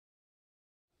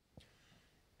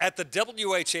At the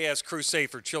whas Crusade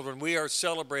for Children, we are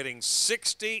celebrating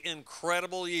 60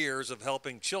 incredible years of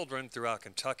helping children throughout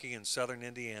Kentucky and southern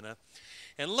Indiana.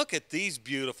 And look at these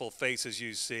beautiful faces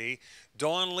you see.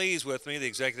 Dawn Lee's with me, the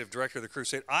executive director of the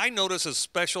Crusade. I notice a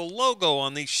special logo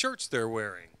on these shirts they're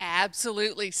wearing.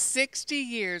 Absolutely. 60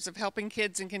 years of helping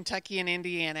kids in Kentucky and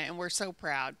Indiana, and we're so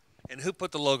proud. And who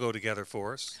put the logo together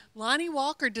for us? Lonnie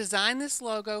Walker designed this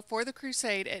logo for the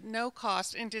Crusade at no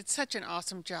cost and did such an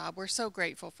awesome job. We're so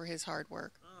grateful for his hard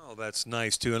work. Oh, that's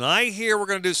nice, too. And I hear we're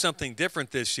going to do something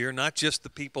different this year. Not just the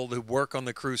people who work on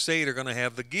the Crusade are going to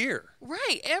have the gear.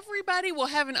 Right. Everybody will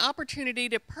have an opportunity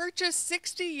to purchase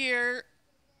 60-year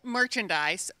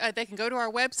merchandise. They can go to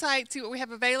our website, see what we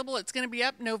have available. It's going to be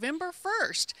up November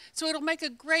 1st. So it'll make a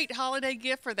great holiday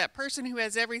gift for that person who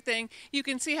has everything. You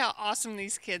can see how awesome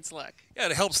these kids look. Yeah,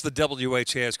 it helps the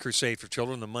whas Crusade for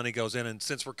Children. The money goes in, and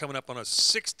since we're coming up on a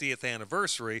 60th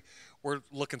anniversary, we're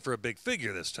looking for a big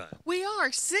figure this time. We are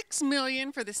 $6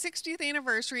 million for the 60th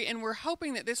anniversary, and we're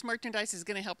hoping that this merchandise is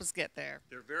going to help us get there.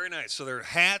 They're very nice. So they're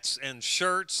hats and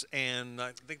shirts, and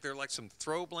I think they're like some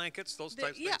throw blankets, those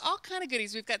types of things. Yeah, all kind of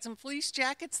goodies. We've got some fleece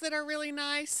jackets that are really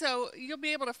nice, so you'll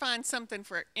be able to find something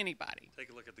for anybody.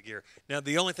 Take a look at the gear. Now,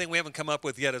 the only thing we haven't come up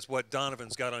with yet is what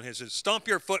Donovan's got on his. Stomp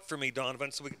your foot for me,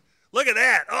 Donovan. So look at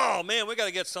that. Oh, man, we got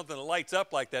to get something that lights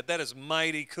up like that. That is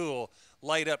mighty cool.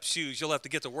 Light up shoes. You'll have to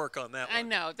get to work on that one. I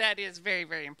know. That is very,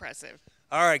 very impressive.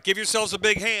 All right, give yourselves a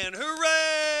big hand.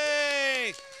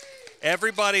 Hooray!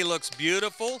 Everybody looks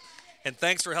beautiful. And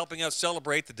thanks for helping us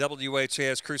celebrate the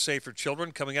whas Crusade for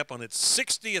Children, coming up on its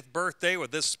 60th birthday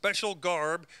with this special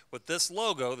garb, with this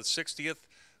logo, the 60th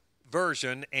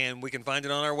version. And we can find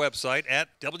it on our website at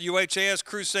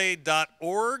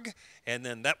whascrusade.org. And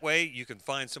then that way you can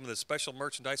find some of the special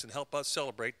merchandise and help us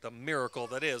celebrate the miracle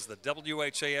that is the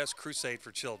whas Crusade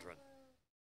for Children.